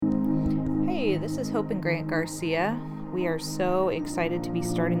Hey, this is Hope and Grant Garcia. We are so excited to be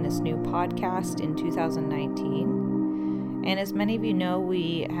starting this new podcast in 2019. And as many of you know,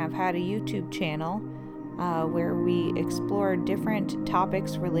 we have had a YouTube channel where we explore different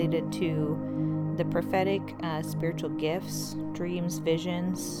topics related to the prophetic, spiritual gifts, dreams,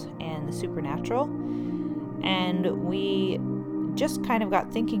 visions, and the supernatural. And we just kind of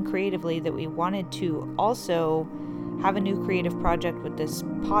got thinking creatively that we wanted to also have a new creative project with this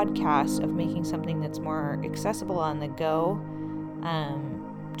podcast of making something that's more accessible on the go.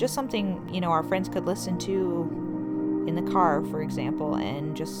 Just something, our friends could listen to in the car, for example,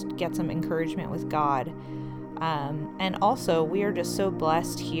 and just get some encouragement with God. And also, we are just so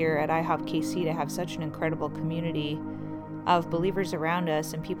blessed here at IHOP KC to have such an incredible community of believers around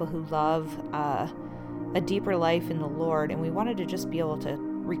us and people who love a deeper life in the Lord. And we wanted to just be able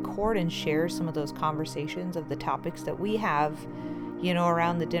to record and share some of those conversations of the topics that we have,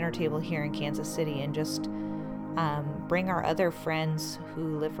 around the dinner table here in Kansas City, and just bring our other friends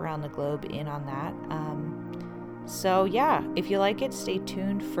who live around the globe in on that. So yeah, if you like it, stay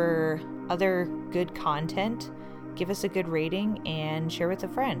tuned for other good content. Give us a good rating and share with a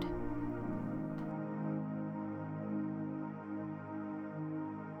friend.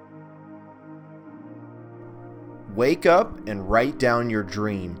 Wake up and write down your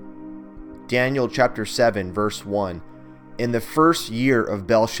dream. Daniel chapter 7, verse 1. In the first year of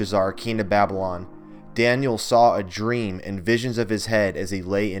Belshazzar, king of Babylon, Daniel saw a dream and visions of his head as he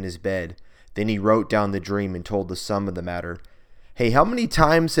lay in his bed. Then he wrote down the dream and told the sum of the matter. Hey, how many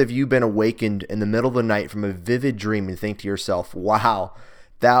times have you been awakened in the middle of the night from a vivid dream and think to yourself, wow,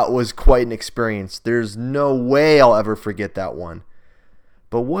 that was quite an experience. There's no way I'll ever forget that one.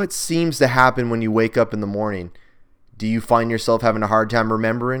 But what seems to happen when you wake up in the morning? Do you find yourself having a hard time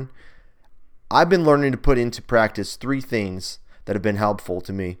remembering? I've been learning to put into practice 3 things that have been helpful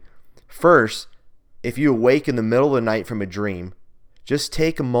to me. First, if you awake in the middle of the night from a dream, just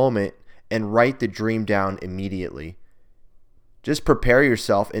take a moment and write the dream down immediately. Just prepare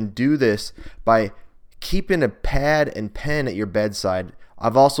yourself and do this by keeping a pad and pen at your bedside.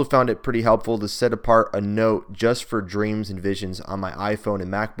 I've also found it pretty helpful to set apart a note just for dreams and visions on my iPhone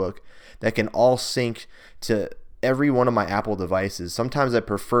and MacBook that can all sync to every one of my Apple devices. Sometimes I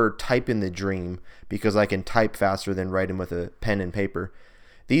prefer typing the dream because I can type faster than writing with a pen and paper.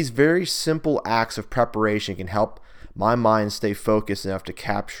 These very simple acts of preparation can help my mind stay focused enough to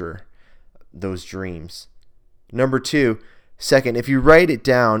capture those dreams. Number 2, second, if you write it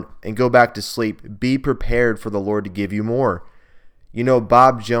down and go back to sleep, be prepared for the Lord to give you more.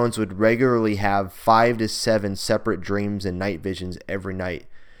 Bob Jones would regularly have 5 to 7 separate dreams and night visions every night.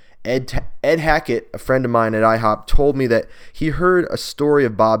 Ed Hackett, a friend of mine at IHOP, told me that he heard a story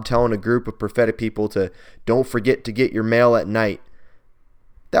of Bob telling a group of prophetic people to don't forget to get your mail at night.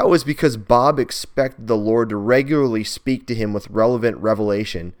 That was because Bob expected the Lord to regularly speak to him with relevant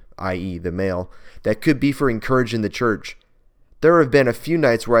revelation, i.e. the mail, that could be for encouraging the church. There have been a few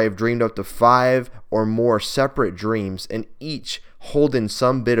nights where I have dreamed up to 5 or more separate dreams, and each holding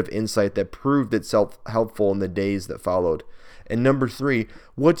some bit of insight that proved itself helpful in the days that followed. And number 3,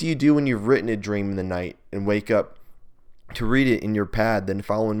 what do you do when you've written a dream in the night and wake up to read it in your pad the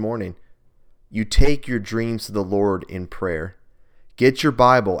following morning? You take your dreams to the Lord in prayer. Get your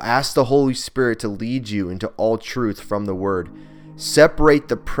Bible. Ask the Holy Spirit to lead you into all truth from the Word. Separate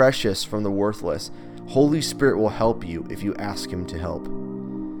the precious from the worthless. Holy Spirit will help you if you ask Him to help.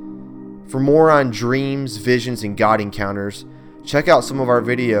 For more on dreams, visions, and God encounters, check out some of our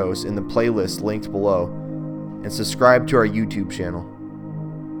videos in the playlist linked below. And subscribe to our YouTube channel.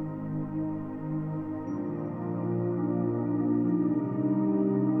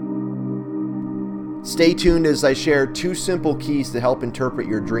 Stay tuned as I share 2 simple keys to help interpret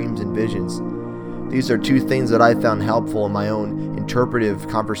your dreams and visions. These are 2 things that I found helpful in my own interpretive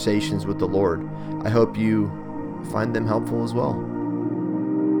conversations with the Lord. I hope you find them helpful as well.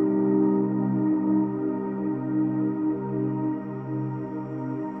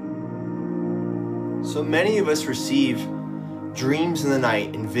 So many of us receive dreams in the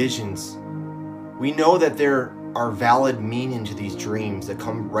night and visions. We know that there are valid meaning to these dreams that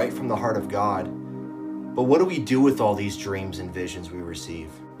come right from the heart of God. But what do we do with all these dreams and visions we receive?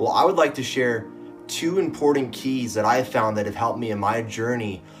 Well, I would like to share 2 important keys that I have found that have helped me in my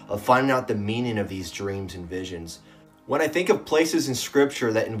journey of finding out the meaning of these dreams and visions. When I think of places in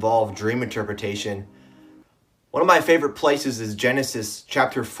Scripture that involve dream interpretation, one of my favorite places is Genesis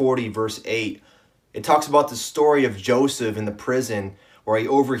chapter 40, verse 8. It talks about the story of Joseph in the prison where he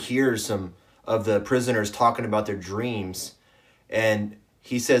overhears some of the prisoners talking about their dreams. And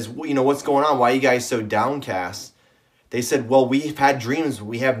he says, what's going on? Why are you guys so downcast? They said, well, we've had dreams.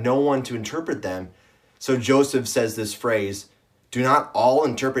 We have no one to interpret them. So Joseph says this phrase, do not all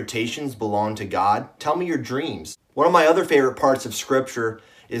interpretations belong to God? Tell me your dreams. One of my other favorite parts of Scripture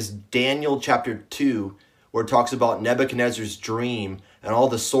is Daniel chapter 2, where it talks about Nebuchadnezzar's dream and all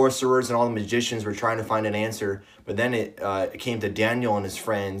the sorcerers and all the magicians were trying to find an answer. But then it came to Daniel and his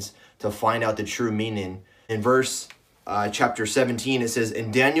friends to find out the true meaning. In verse chapter 17, it says,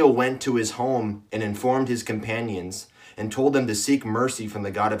 and Daniel went to his home and informed his companions and told them to seek mercy from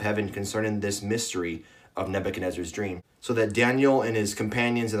the God of heaven concerning this mystery of Nebuchadnezzar's dream, so that Daniel and his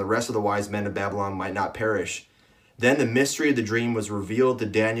companions and the rest of the wise men of Babylon might not perish. Then the mystery of the dream was revealed to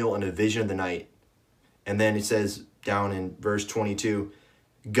Daniel in a vision of the night. And then it says down in verse 22,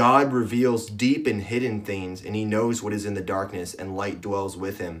 God reveals deep and hidden things, and he knows what is in the darkness, and light dwells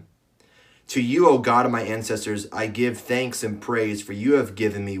with him. To you, O God of my ancestors, I give thanks and praise, for you have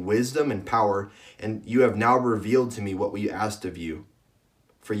given me wisdom and power, and you have now revealed to me what we asked of you.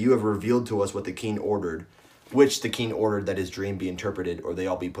 For you have revealed to us what the king ordered, which the king ordered that his dream be interpreted, or they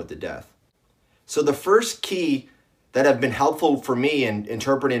all be put to death. So the first key that have been helpful for me in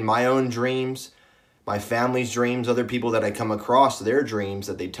interpreting my own dreams, my family's dreams, other people that I come across, their dreams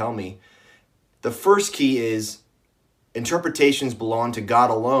that they tell me, the first key is interpretations belong to God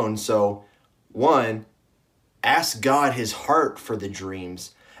alone. So, one, ask God his heart for the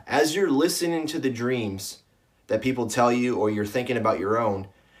dreams. As you're listening to the dreams that people tell you, or you're thinking about your own,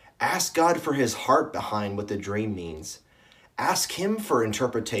 ask God for his heart behind what the dream means. Ask him for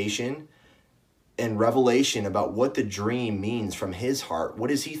interpretation and revelation about what the dream means from his heart. What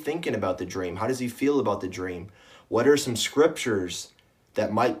is he thinking about the dream? How does he feel about the dream? What are some scriptures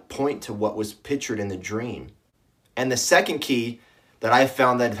that might point to what was pictured in the dream? And the second key that I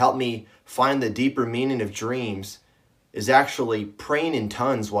found that helped me find the deeper meaning of dreams is actually praying in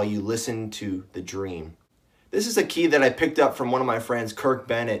tongues while you listen to the dream. This is a key that I picked up from one of my friends, Kirk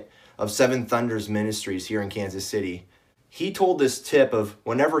Bennett of Seven Thunders Ministries here in Kansas City. He told this tip of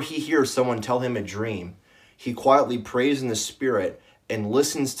whenever he hears someone tell him a dream, he quietly prays in the Spirit and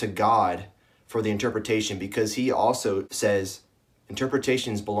listens to God for the interpretation, because he also says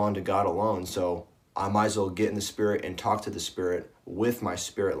interpretations belong to God alone. So I might as well get in the Spirit and talk to the Spirit with my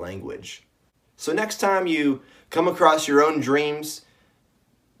spirit language. So next time you come across your own dreams,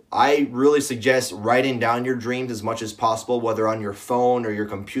 I really suggest writing down your dreams as much as possible, whether on your phone or your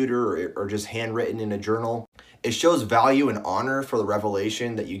computer or just handwritten in a journal. It shows value and honor for the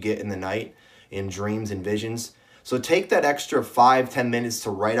revelation that you get in the night in dreams and visions. So take that extra 5-10 minutes to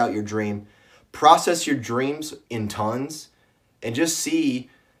write out your dream, process your dreams in tongues, and just see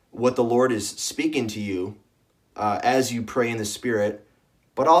what the Lord is speaking to you as you pray in the Spirit.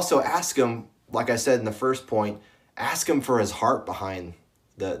 But also ask him, like I said in the first point, ask him for his heart behind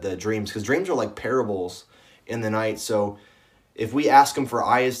the dreams, because dreams are like parables in the night. So if we ask him for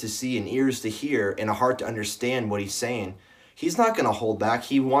eyes to see and ears to hear and a heart to understand what he's saying, he's not going to hold back.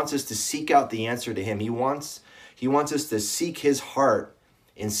 He wants us to seek out the answer to him. He wants us to seek his heart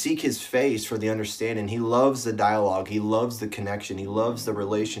and seek his face for the understanding. He loves the dialogue. He loves the connection. He loves the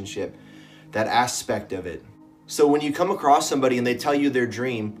relationship, that aspect of it. So when you come across somebody and they tell you their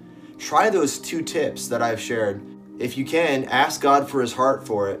dream, try those 2 tips that I've shared. If you can, ask God for his heart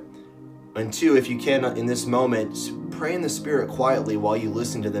for it. And 2, if you can, in this moment, pray in the Spirit quietly while you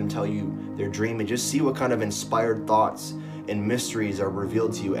listen to them tell you their dream, and just see what kind of inspired thoughts and mysteries are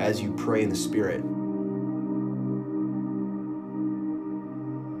revealed to you as you pray in the Spirit.